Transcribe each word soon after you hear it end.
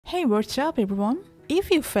Hey, what's up everyone?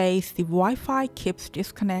 If you face the Wi-Fi keeps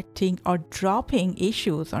disconnecting or dropping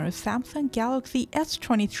issues on your Samsung Galaxy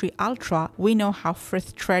S23 Ultra, we know how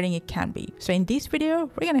frustrating it can be. So in this video,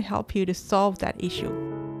 we're going to help you to solve that issue.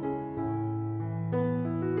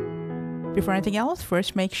 Before anything else,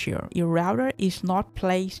 first make sure your router is not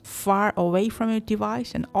placed far away from your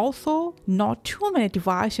device and also not too many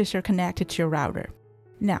devices are connected to your router.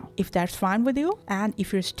 Now, if that's fine with you and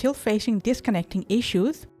if you're still facing disconnecting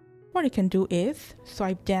issues, what you can do is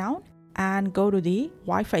swipe down and go to the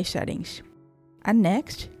Wi-Fi settings. And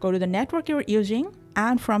next, go to the network you're using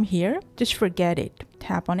and from here, just forget it.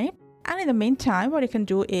 Tap on it. And in the meantime, what you can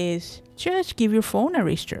do is just give your phone a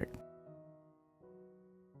restart.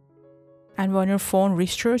 And when your phone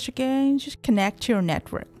restarts again, just connect to your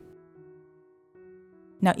network.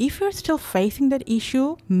 Now, if you're still facing that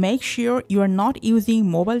issue, make sure you are not using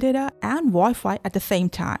mobile data and Wi-Fi at the same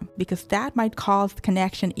time, because that might cause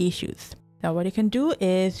connection issues. Now, what you can do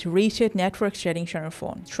is reset network settings on your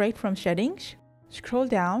phone. Straight from settings, scroll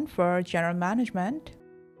down for general management,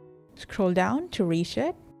 scroll down to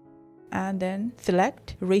reset, and then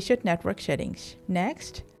select reset network settings.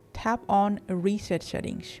 Next, tap on reset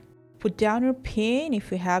settings. Put down your PIN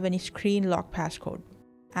if you have any screen lock passcode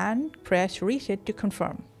and press reset to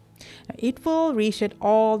confirm. Now, it will reset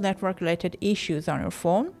all network related issues on your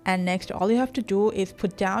phone, and next all you have to do is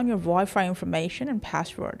put down your Wi-Fi information and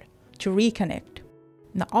password to reconnect.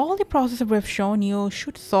 Now all the processes we have shown you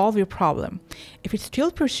should solve your problem. If it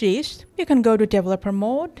still persists, you can go to developer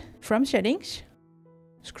mode from settings,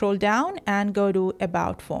 scroll down and go to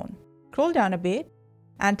about phone. Scroll down a bit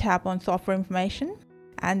and tap on software information,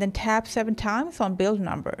 and then tap 7 times on build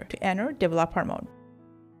number to enter developer mode.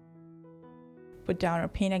 Put down your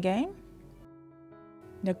PIN again.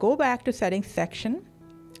 Now go back to settings section,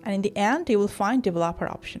 and in the end you will find developer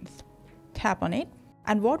options. Tap on it,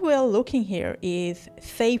 and what we're looking here is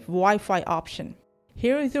safe Wi-Fi option.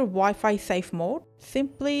 Here is your Wi-Fi safe mode.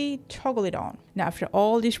 Simply toggle it on. Now after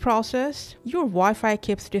all this process, your Wi-Fi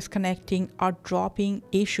keeps disconnecting or dropping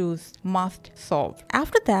issues must solve.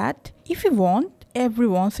 After that, if you want, every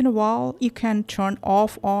once in a while, you can turn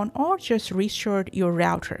off, on, or just restart your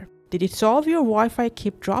router. Did it solve your Wi-Fi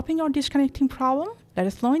keep dropping or disconnecting problem? Let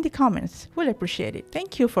us know in the comments. We'll appreciate it.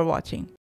 Thank you for watching.